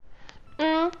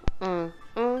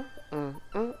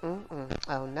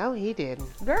he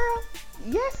didn't. Girl,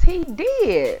 yes, he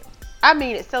did. I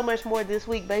mean, it's so much more this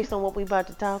week based on what we're about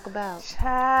to talk about.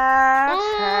 Child.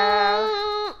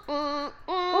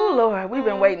 Oh, Lord, we've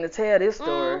been waiting to tell this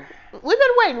story. We've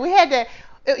been waiting. We had to,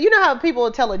 you know how people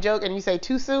will tell a joke and you say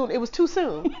too soon? It was too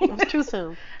soon. It was too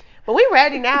soon. But we're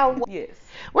ready now. Yes.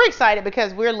 We're excited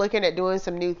because we're looking at doing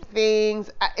some new things.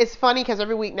 It's funny because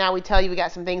every week now we tell you we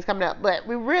got some things coming up, but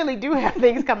we really do have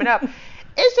things coming up.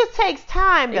 It just takes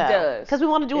time, though. It does. Because we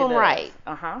want to do them right.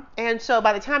 Uh-huh. And so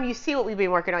by the time you see what we've been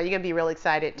working on, you're going to be real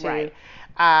excited, too. Right.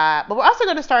 But we're also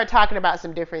going to start talking about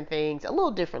some different things a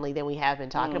little differently than we have been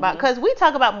talking about. Because we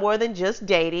talk about more than just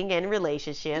dating and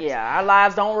relationships. Yeah, our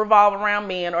lives don't revolve around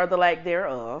men or the lack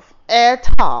thereof. At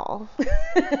all.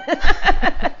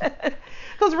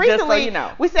 Because recently,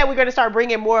 we said we're going to start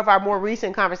bringing more of our more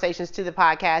recent conversations to the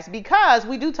podcast because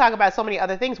we do talk about so many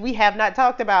other things. We have not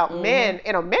talked about men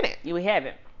in a minute. We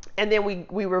haven't. And then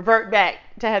we revert back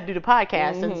to have to do the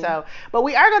podcast. And so, but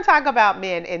we are going to talk about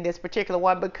men in this particular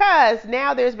one because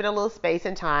now there's been a little space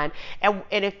and time. And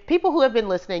if people who have been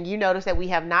listening, you notice that we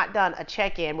have not done a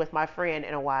check-in with my friend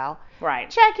in a while. Right.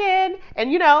 Check in.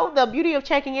 And the beauty of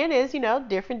checking in is,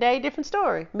 different day, different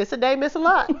story. Miss a day, miss a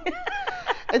lot.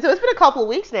 And so it's been a couple of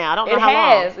weeks now. I don't know how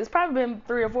long. It has. It's probably been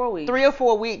 3 or 4 weeks. 3 or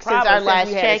 4 weeks since our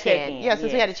last check-in. Yeah,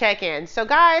 since we had a check-in. So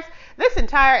guys, this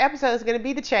entire episode is going to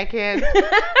be the check-in.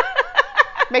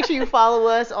 Make sure you follow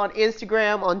us on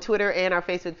Instagram, on Twitter, and our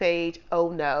Facebook page. Oh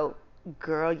no,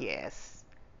 girl, yes.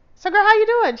 So girl, how you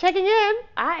doing? Checking in.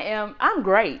 I'm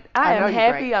great. I am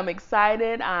happy. Great. I'm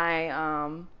excited. I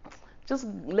just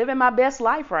living my best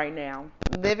life right now.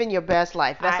 Living your best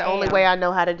life. That's the only way I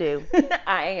know how to do.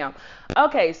 I am.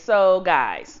 Okay, so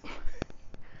guys.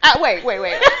 Wait.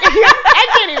 I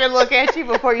can't even look at you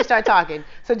before you start talking.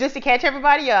 So just to catch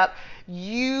everybody up,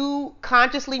 you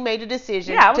consciously made a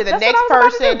decision to the next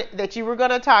person that you were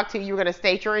going to talk to, you were going to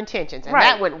state your intentions. And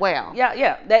that went well.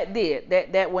 Yeah, that did.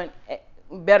 That went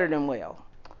better than well.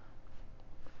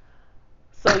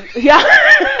 So, yeah.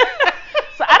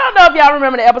 So I don't know if y'all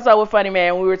remember the episode with Funny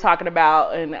Man we were talking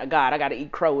about, and God, I got to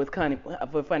eat crow with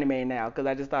Funny Man now because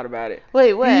I just thought about it.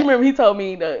 Wait, what? You remember he told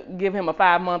me to give him a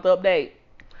 5-month update,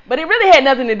 but it really had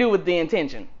nothing to do with the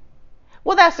intention.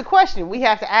 Well, that's the question we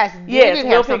have to ask. Yes,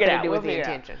 we'll figure it out. With the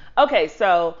intention. Okay,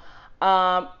 so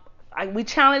we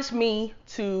challenged me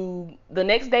to the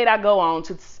next date I go on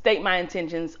to state my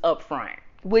intentions up front.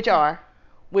 Which are,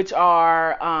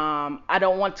 I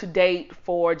don't want to date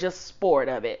for just sport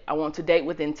of it. I want to date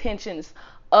with intentions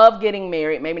of getting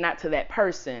married, maybe not to that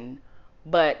person,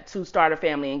 but to start a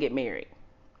family and get married.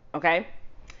 Okay?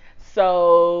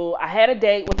 So I had a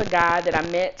date with a guy that I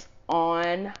met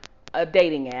on a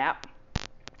dating app.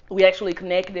 We actually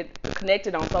connected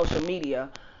on social media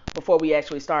before we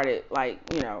actually started,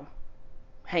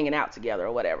 hanging out together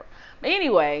or whatever. But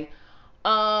anyway,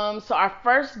 so our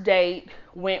first date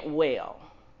went well.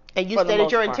 And you stated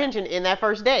your intention in that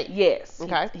first date? Yes.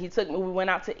 Okay. He took me, we went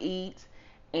out to eat,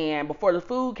 and before the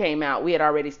food came out, we had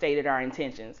already stated our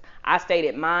intentions. I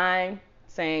stated mine,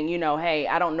 saying, hey,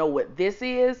 I don't know what this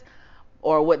is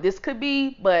or what this could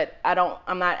be, but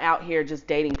I'm not out here just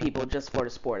dating people just for the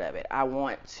sport of it. I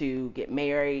want to get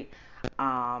married,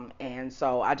 and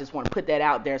so I just want to put that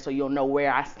out there so you'll know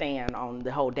where I stand on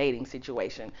the whole dating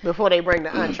situation. Before they bring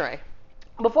the entree.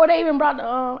 Before they even brought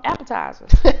the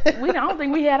appetizers. I don't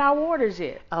think we had our orders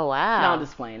yet. Oh, wow. No, I'm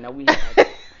just playing. No, we had.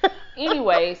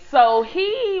 Anyway, so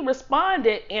he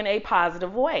responded in a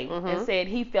positive way and said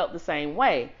he felt the same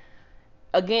way.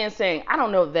 Again, saying, I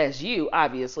don't know if that's you,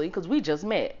 obviously, because we just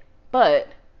met, but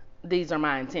these are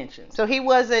my intentions. So he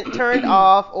wasn't turned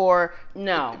off or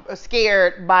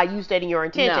scared by you stating your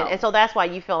intention. No. And so that's why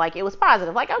you feel like it was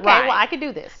positive. Like, okay, well, I could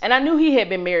do this. And I knew he had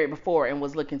been married before and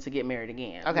was looking to get married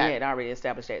again. Okay. We had already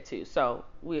established that too. So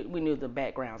we knew the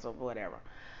backgrounds of whatever.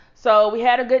 So we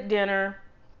had a good dinner,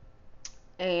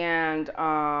 and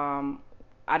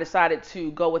I decided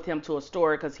to go with him to a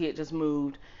store because he had just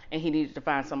moved and he needed to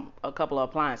find a couple of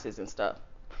appliances and stuff.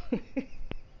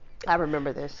 I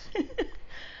remember this.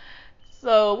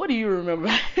 So, what do you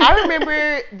remember? I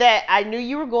remember that I knew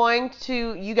you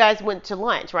guys went to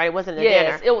lunch, right? It wasn't a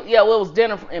dinner. It was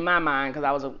dinner in my mind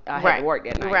because I had to work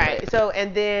that night. Right. But. So,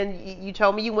 and then you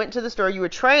told me you went to the store, you were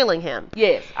trailing him.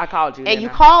 Yes, I called you. And you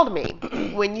called me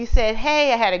when you said,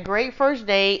 hey, I had a great first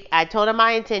date. I told him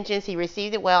my intentions. He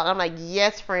received it well. And I'm like,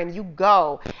 yes, friend, you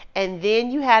go. And then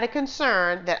you had a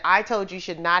concern that I told you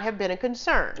should not have been a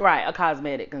concern. Right, a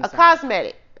cosmetic concern. A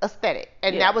cosmetic. aesthetic,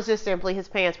 and that was just simply his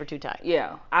pants were too tight.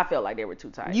 Yeah, I felt like they were too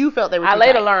tight. You felt they were too tight. I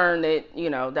later learned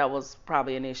that, that was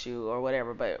probably an issue or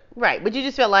whatever, but. Right, but you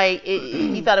just felt like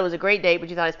you thought it was a great date, but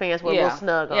you thought his pants were a little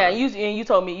snug on. Yeah, and you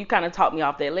told me, you kind of talked me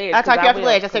off that ledge. I talked you off the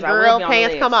ledge. I said, girl,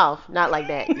 pants come off. Not like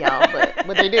that, y'all,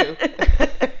 but they do.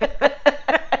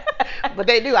 But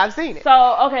they do. I've seen it.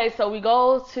 So we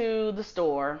go to the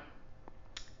store,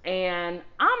 and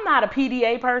I'm not a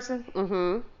PDA person.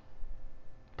 Mm-hmm.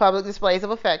 Public displays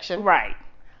of affection. Right.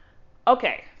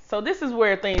 Okay. So this is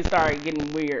where things started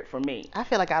getting weird for me. I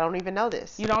feel like I don't even know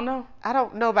this. You don't know? I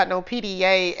don't know about no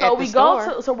PDA so at the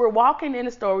store. So we're walking in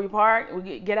the store. We park.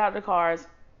 We get out of the cars.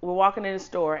 We're walking in the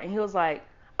store, and he was like,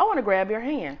 "I want to grab your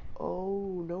hand."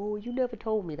 Oh no, you never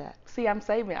told me that. See, I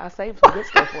saved some good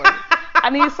stuff for you. I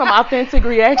need some authentic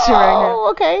reaction right now. Oh,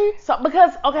 okay. So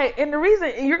and the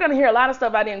reason you're gonna hear a lot of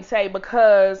stuff I didn't say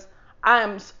because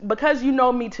you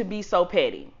know me to be so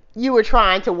petty. You were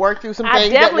trying to work through some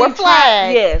things that were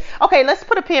flagged. Yes. Okay, let's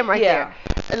put a pin right there.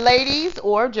 Ladies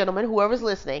or gentlemen, whoever's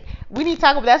listening, we need to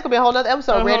talk about that's gonna be a whole other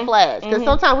episode. Red flags, because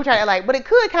sometimes we try to but it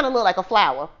could kind of look like a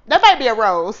flower. That might be a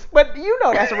rose, but you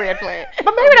know that's a red flag.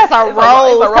 But maybe that's a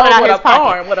rose coming out of his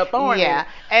pocket with a thorn. Yeah.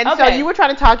 And so you were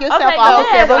trying to talk yourself off of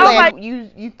several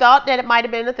legs. You thought that it might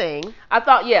have been a thing. I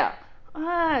thought,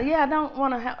 I don't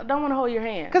want to hold your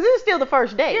hand. Because this is still the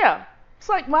first date. Yeah. It's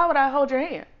like, why would I hold your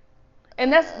hand?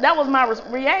 And that was my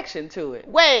reaction to it.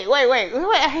 Wait.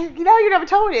 You never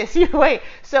told us. Wait.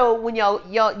 So when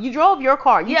you drove your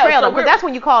car, you trailed him, because that's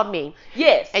when you called me.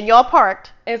 Yes. And y'all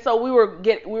parked. And so we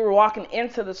were walking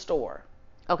into the store.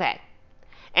 Okay.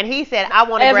 And he said, "I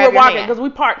want to grab your hand." As we're walking, because we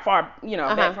parked far,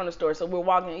 back from the store. So we're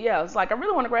walking. Yeah, it's like, I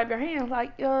really want to grab your hand.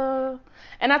 Like, and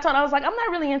I was like, I'm not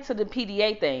really into the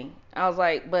PDA thing. I was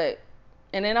like,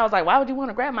 and then I was like, why would you want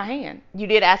to grab my hand? You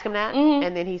did ask him that? Mm-hmm.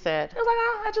 And then he said? He was like,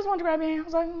 oh, I just want to grab your hand. I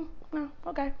was like, no,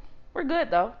 okay. We're good,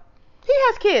 though. He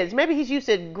has kids. Maybe he's used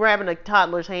to grabbing a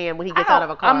toddler's hand when he gets out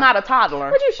of a car. I'm not a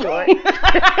toddler. But you sure?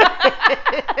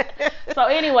 So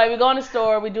anyway, we go in the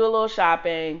store. We do a little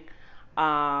shopping,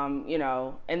 and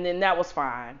then that was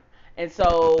fine. And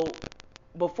so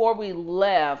before we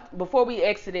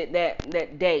exited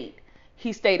that date,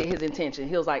 he stated his intention.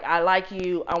 He was like, I like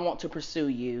you. I want to pursue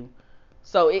you.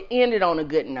 So it ended on a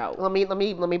good note. Let me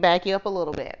back you up a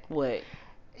little bit. What?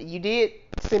 You did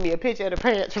send me a picture of the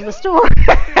pants from the store.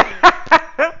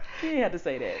 You didn't have to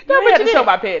say that. No, you didn't have to show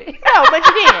my petty. No, but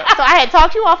you did. So I had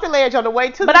talked you off the ledge on the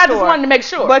way to the store. But I just wanted to make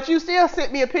sure. But you still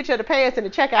sent me a picture of the pants in the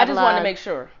checkout line. I just wanted to make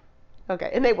sure.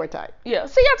 Okay, and they were tight. Yeah,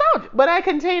 see, I told you. But I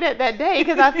contained it that day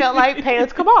because I felt like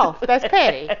pants come off. That's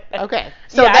petty. Okay.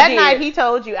 So that night he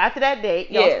told you, after that date,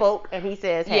 y'all spoke, and he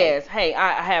says, hey. Yes, hey,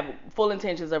 I have full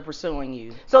intentions of pursuing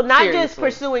you. So not just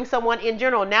pursuing someone in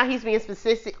general. Now he's being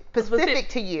specific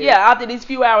to you. Yeah, after these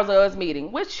few hours of us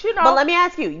meeting, which, But let me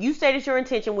ask you. You stated your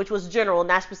intention, which was general,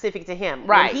 not specific to him.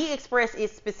 Right. When he expressed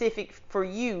it's specific for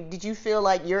you, did you feel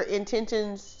like your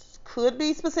intentions could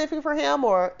be specific for him,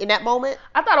 or in that moment?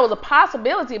 I thought it was a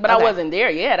possibility, but I wasn't there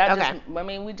yet.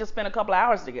 We just spent a couple of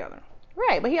hours together.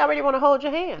 Right, but he already want to hold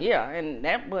your hand. Yeah, and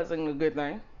that wasn't a good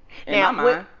thing in my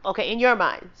mind. In your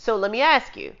mind. So let me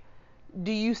ask you,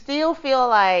 do you still feel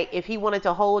like if he wanted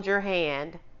to hold your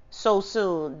hand so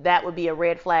soon, that would be a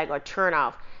red flag or turn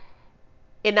off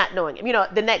in not knowing him?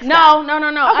 The next time. No.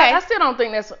 Okay. I still don't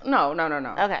think that's, no.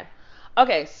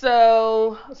 Okay,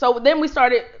 so then we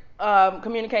started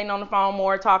communicating on the phone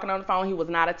more, talking on the phone. He was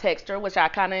not a texter, which I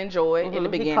kind of enjoyed in the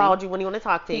beginning. He called you when he wanted to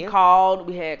talk to you. He called.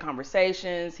 We had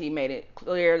conversations. He made it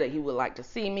clear that he would like to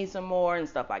see me some more and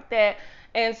stuff like that.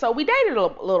 And so we dated a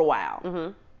little while.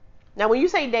 Mm-hmm. Now, when you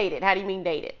say dated, how do you mean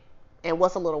dated? And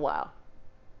what's a little while?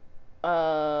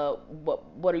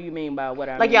 What do you mean by what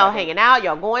I mean? Like y'all hanging out,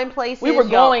 y'all going places? We were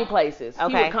going places.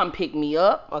 Okay. He would come pick me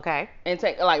up. Okay. And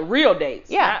take like real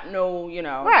dates. Yeah.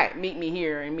 Not right. Meet me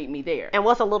here and meet me there. And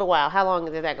what's a little while? How long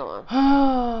did that go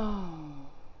on?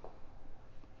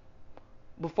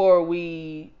 Before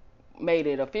we made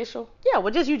it official. Yeah,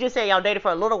 well, you just say y'all dated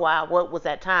for a little while. What was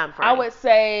that time frame? I would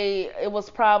say it was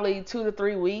probably 2 to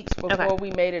 3 weeks before we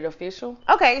made it official.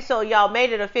 Okay, so y'all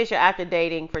made it official after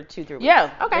dating for 2-3 weeks. Yeah,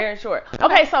 okay. Very short.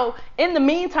 Okay, so in the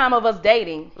meantime of us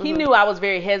dating, he knew I was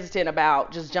very hesitant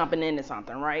about just jumping into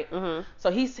something, right? Mm-hmm.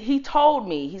 So he told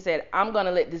me, he said, I'm going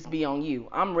to let this be on you.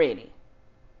 I'm ready.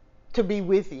 To be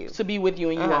with you. To be with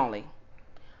you and you only.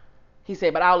 He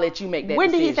said, but I'll let you make that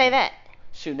decision. When did he say that?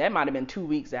 Shoot, that might have been 2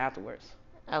 weeks afterwards.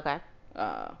 Okay.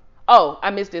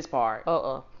 I missed this part.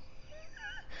 2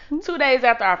 days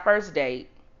after our first date,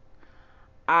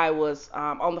 I was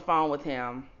on the phone with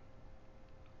him,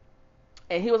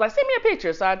 and he was like, "Send me a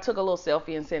picture." So I took a little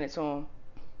selfie and sent it to him.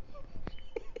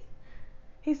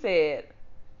 He said,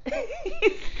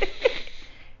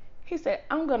 he said,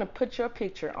 I'm going to put your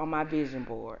picture on my vision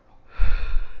board.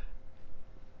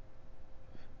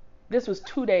 This was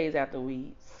 2 days after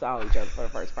we saw each other for the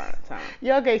first time.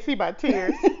 Y'all can't see my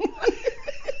tears.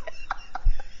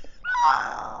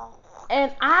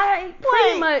 And I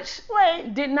pretty much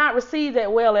did not receive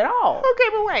that well at all. Okay,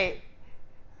 but wait.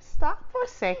 Stop for a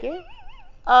second.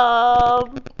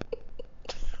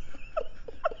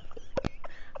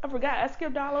 I forgot. I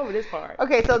skipped all over this part.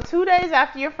 Okay, so 2 days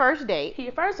after your first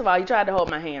date. First of all, he tried to hold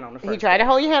my hand on the first date. He tried to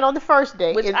hold your hand on the first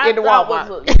date Which in I the thought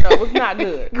Walmart. was not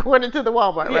good. Going into the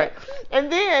Walmart, right.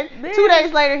 And then 2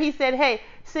 days later, he said, hey,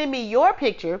 send me your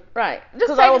picture. Right.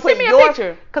 Just send me a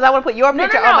picture. Because I want to put your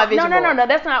picture on my vision board. No.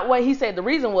 That's not what he said. The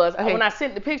reason was, when I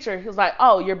sent the picture, he was like,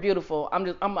 oh, you're beautiful. I'm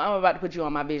about to put you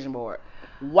on my vision board.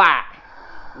 Why?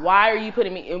 Why are you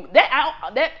putting me in?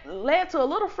 That led to a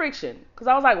little friction. Because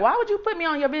I was like, why would you put me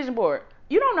on your vision board?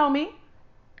 You don't know me.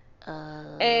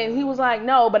 And he was like,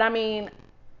 no, but I mean,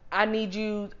 I need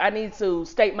to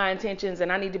state my intentions,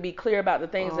 and I need to be clear about the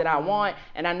things that I want,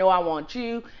 and I know I want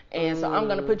you, and so I'm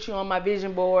going to put you on my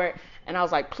vision board. And I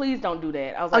was like, please don't do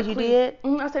that. I was like, you did?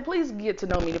 I said, please get to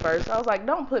know me first. I was like,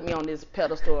 don't put me on this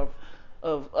pedestal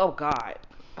of oh God.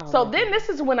 So then this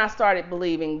is when I started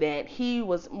believing that he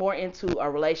was more into a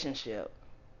relationship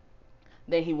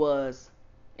than he was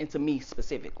into me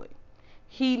specifically.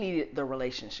 He needed the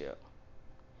relationship.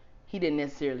 He didn't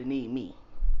necessarily need me.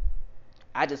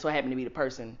 I just so happened to be the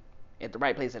person at the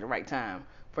right place at the right time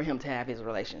for him to have his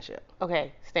relationship.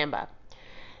 Okay, stand by.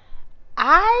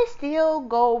 I still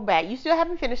go back. You still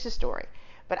haven't finished the story.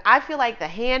 But I feel like the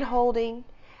hand holding,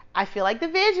 I feel like the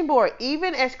vision board,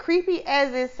 even as creepy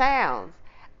as it sounds,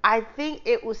 I think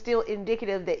it was still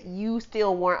indicative that you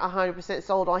still weren't 100%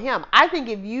 sold on him. I think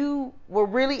if you were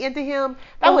really into him,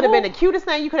 that would have been the cutest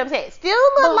thing you could have said. Still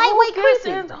a little lightweight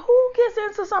creepy. Who gets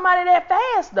into somebody that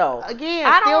fast though? Again,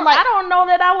 I don't know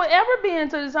that I would ever be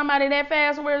into somebody that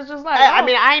fast where it's just like. I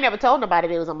mean, I ain't never told nobody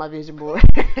that it was on my vision board.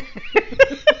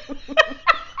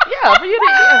 Yeah, for you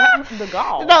to the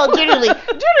gall. No,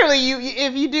 generally, you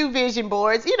if you do vision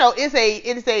boards,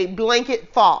 it's a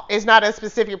blanket thought. It's not a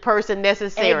specific person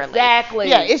necessarily. Exactly.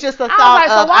 Yeah, it's just a thought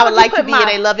of I would like to be in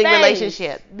a loving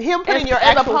relationship. Him putting your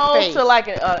actual face, as opposed to like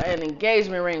an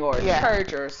engagement ring or a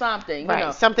church or something. Right, you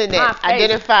know, something that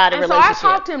identified a relationship. So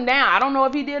I talked him down. I don't know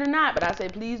if he did or not, but I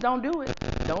said, please don't do it.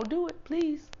 Don't do it,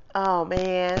 please. Oh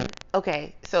man.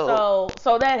 Okay. So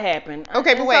that happened.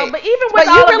 Okay, but wait. But even with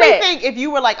all you of really that, think if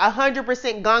you were like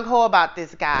 100% gung ho about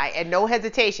this guy and no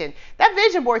hesitation, that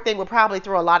vision board thing would probably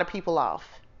throw a lot of people off.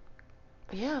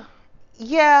 Yeah.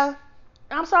 Yeah.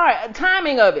 I'm sorry. The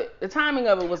timing of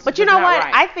it was. But you know what?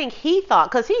 Right. I think he thought,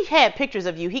 because he had pictures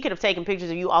of you, he could have taken pictures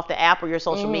of you off the app or your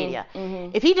social media.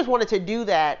 Mm-hmm. If he just wanted to do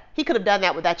that, he could have done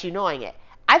that without you knowing it.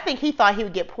 I think he thought he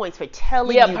would get points for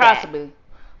telling you that. Yeah, possibly.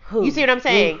 You see what I'm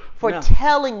saying? For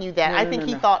telling you that. I think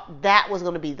he thought that was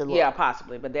going to be the look. Yeah,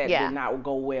 possibly. But that did not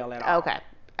go well at all. Okay.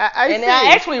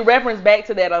 I actually referenced back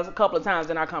to that a couple of times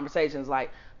in our conversations, like,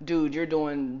 dude, you're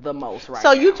doing the most right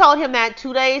now. So you told him that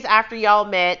 2 days after y'all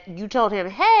met, you told him,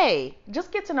 hey.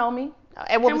 Just get to know me.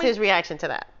 And what was his reaction to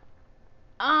that?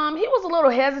 He was a little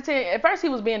hesitant. At first, he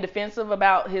was being defensive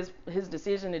about his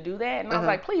decision to do that, and I was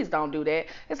like, "Please don't do that."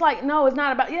 It's like, no, it's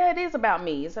not about. Yeah, it is about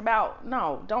me. It's about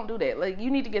no, don't do that. Like,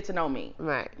 you need to get to know me,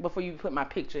 right, before you put my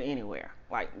picture anywhere.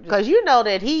 Like, because you know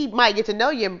that he might get to know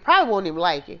you and probably won't even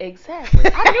like you. Exactly.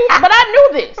 But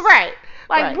I knew this. Right.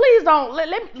 Like, please don't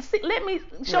let me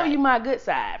show you my good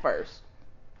side first.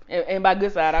 And by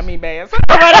good side, I mean bad side.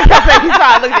 You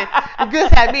started looking at the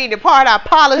good side, meaning the part I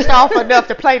polished off enough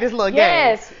to play this little game.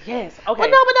 Yes. Okay. But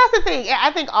that's the thing.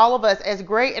 I think all of us, as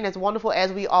great and as wonderful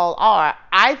as we all are,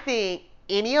 I think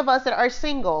any of us that are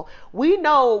single, we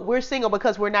know we're single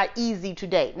because we're not easy to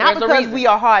date. Not because we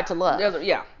are hard to love.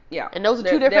 Yeah. And those are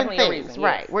two different things. Reason,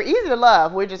 right. Yes. We're easy to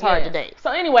love. We're just hard to date.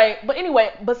 So anyway,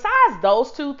 besides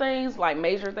those two things, like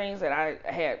major things that I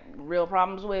had real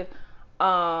problems with,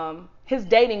 his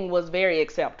dating was very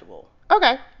acceptable.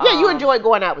 Okay. Yeah, you enjoyed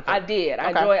going out with him. I did.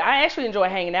 I actually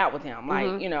enjoyed hanging out with him.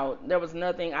 Like, there was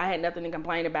nothing, I had nothing to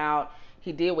complain about.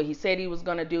 He did what he said he was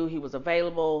going to do. He was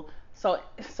available. So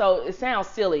it sounds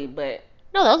silly, but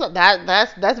no,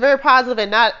 that's very positive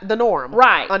and not the norm.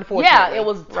 Right. Unfortunately. Yeah, it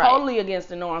was totally against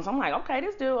the norm. So I'm like, okay,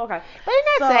 this dude, okay. But isn't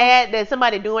that sad that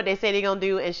somebody doing what they say they're going to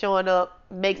do and showing up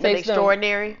makes them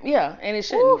extraordinary? Yeah, and it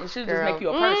shouldn't. It should just make you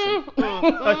a person,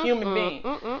 a human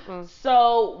being.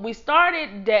 So we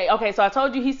started okay, so I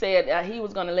told you he said he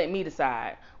was going to let me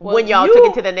decide. Well, when y'all took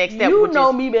it to the next step. You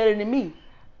know me better than me.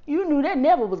 You knew that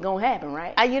never was going to happen,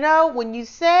 right? When you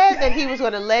said that he was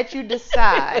going to let you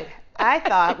decide, I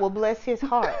thought, well, bless his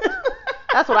heart.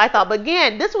 That's what I thought. But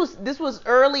again, this was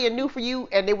early and new for you,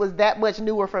 and it was that much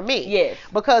newer for me. Yes.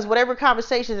 Because whatever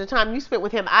conversations and time you spent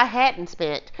with him, I hadn't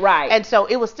spent. Right. And so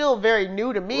it was still very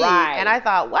new to me. Right. And I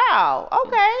thought, wow,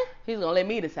 okay. He's gonna let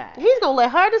me decide. He's gonna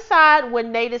let her decide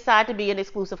when they decide to be an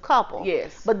exclusive couple.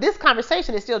 Yes. But this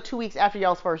conversation is still 2 weeks after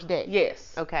y'all's first date.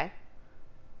 Yes. Okay.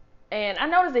 And I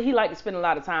noticed that he liked to spend a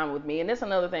lot of time with me, and that's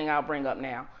another thing I'll bring up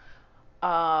now.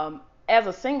 As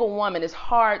a single woman, it's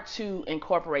hard to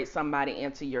incorporate somebody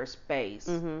into your space,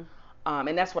 and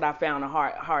that's what I found a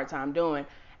hard time doing.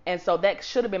 And so that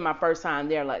should have been my first time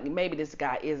there. Like, maybe this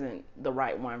guy isn't the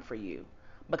right one for you,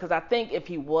 because I think if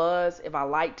I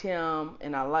liked him,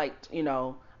 and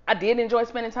I did enjoy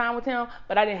spending time with him,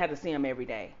 but I didn't have to see him every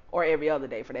day or every other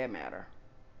day for that matter.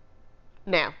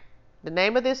 Now, the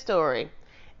name of this story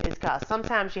is called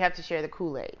 "Sometimes You Have to Share the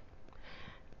Kool-Aid."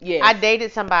 Yes. I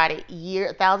dated somebody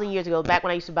 1,000 years ago, back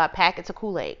when I used to buy packets of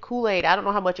Kool-Aid. Kool-Aid, I don't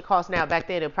know how much it costs now. Back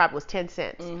then, it probably was 10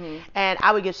 cents. And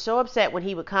I would get so upset when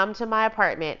he would come to my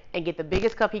apartment and get the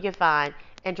biggest cup he could find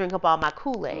and drink up all my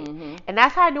Kool-Aid. And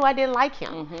that's how I knew I didn't like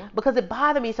him, because it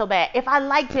bothered me so bad. If I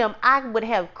liked him, I would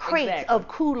have crates of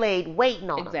Kool-Aid waiting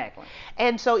on him. Exactly.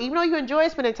 And so even though you enjoyed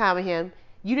spending time with him,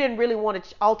 you didn't really want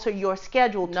to alter your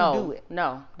schedule to do it.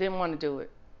 No, didn't want to do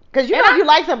it. Because if you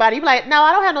like somebody, you be like, no,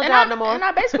 I don't have no job no more. And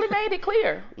I basically made it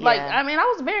clear.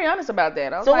 I was very honest about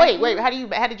that. I was so like, wait, how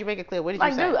did you make it clear? What did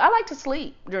you say? Dude, I like to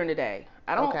sleep during the day.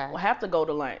 I don't have to go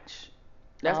to lunch.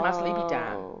 That's my sleepy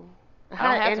time.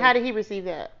 How did he receive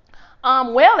that?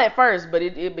 Well, at first, but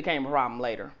it became a problem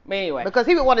later. But anyway. Because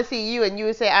he would want to see you, and you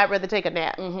would say, I'd rather take a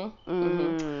nap.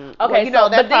 Okay, well,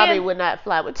 that probably would not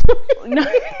fly with you.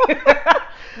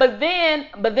 But then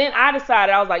I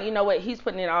decided, I was like, you know what? He's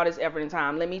putting in all this effort and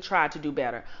time. Let me try to do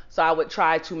better. So I would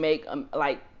try to make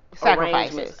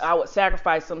arrangements. I would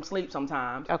sacrifice some sleep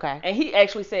sometimes. Okay. And he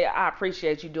actually said, I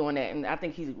appreciate you doing that. And I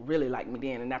think he really liked me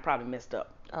then, and that probably messed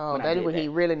up. Oh, that is when he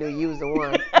really knew you was the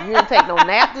one. You didn't take no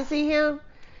nap to see him?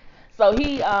 So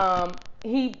he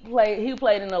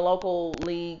played in the local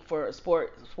league for a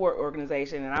sport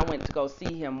organization, and I went to go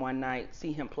see him one night,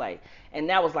 see him play, and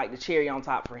that was like the cherry on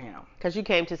top for him. Because you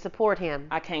came to support him.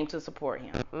 I came to support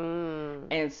him.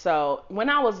 And so when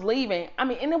I was leaving,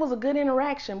 and it was a good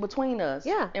interaction between us.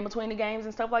 Yeah. In between the games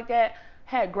and stuff like that,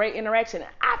 had great interaction.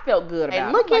 I felt good about it.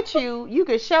 And look at you, you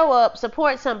could show up,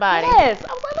 support somebody. Yes.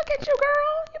 I was like, look at you,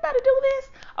 girl. You better do this.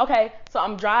 Okay, so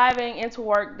I'm driving into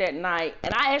work that night,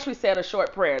 and I actually said a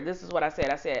short prayer. This is what I said.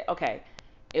 I said, okay,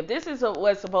 if this is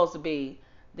what it's supposed to be,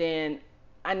 then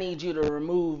I need you to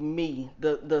remove me,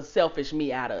 the selfish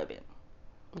me, out of it,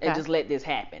 and just let this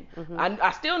happen.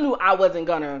 I still knew I wasn't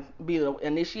going to be the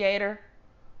initiator,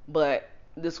 but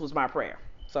this was my prayer.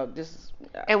 So this is,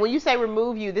 and when you say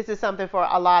remove you, this is something for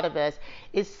a lot of us.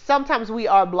 It's sometimes we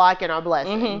are blocking our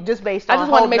blessing just based on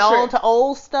holding on to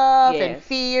old stuff and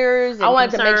fears. And I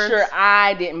wanted concerns. to make sure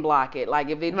I didn't block it. Like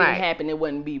if it didn't happen, it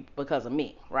wouldn't be because of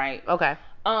me, right? Okay.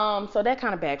 So that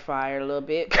kind of backfired a little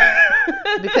bit.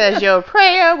 Because your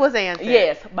prayer was answered.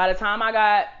 Yes. By the time I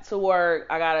got to work,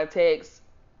 I got a text,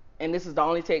 and this is the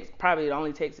only text, probably the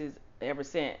only text he's ever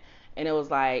sent. And it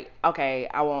was like, okay,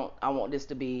 I want this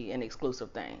to be an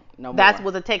exclusive thing. No more. That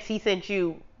was a text he sent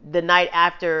you the night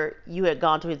after you had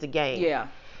gone to his game. Yeah.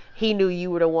 He knew you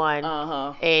were the one.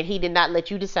 And he did not let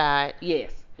you decide.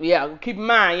 Yes. Yeah. Keep in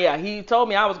mind, he told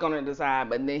me I was going to decide,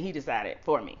 but then he decided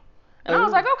for me. And I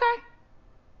was like, okay.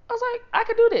 I was like, I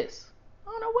could do this.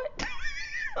 I don't know what.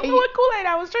 I don't know what Kool-Aid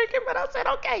I was drinking, but I said,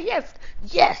 okay,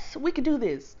 yes, we can do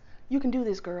this. You can do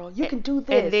this, girl. You can do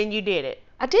this. And then you did it.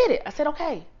 I did it. I said,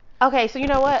 okay. Okay, so you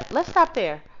know what? Let's stop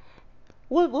there.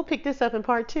 We'll pick this up in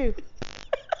part 2.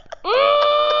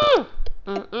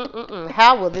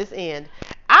 How will this end?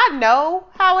 I know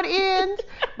how it ends,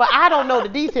 but I don't know the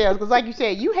details because, like you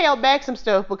said, you held back some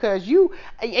stuff because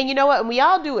and you know what? And we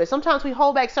all do it. Sometimes we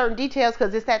hold back certain details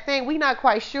because it's that thing we not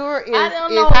quite sure is how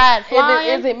it's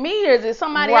flying. Is it me or is it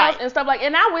somebody else and stuff like?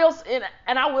 And I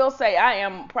will say I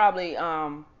am probably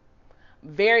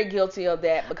very guilty of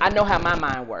that because I know how my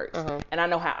mind works and I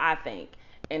know how I think,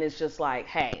 and it's just like,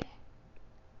 hey.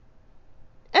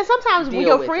 And sometimes when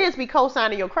your friends be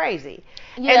co-signing you're crazy.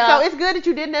 Yeah. And so it's good that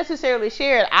you didn't necessarily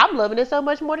share it. I'm loving it so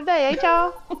much more today, ain't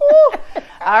y'all?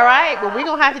 All right, well, we're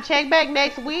going to have to check back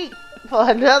next week for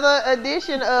another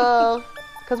edition of,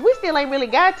 because we still ain't really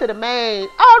got to the main.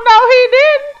 Oh,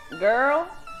 no, he didn't. Girl,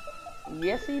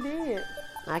 yes, he did.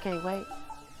 I can't wait.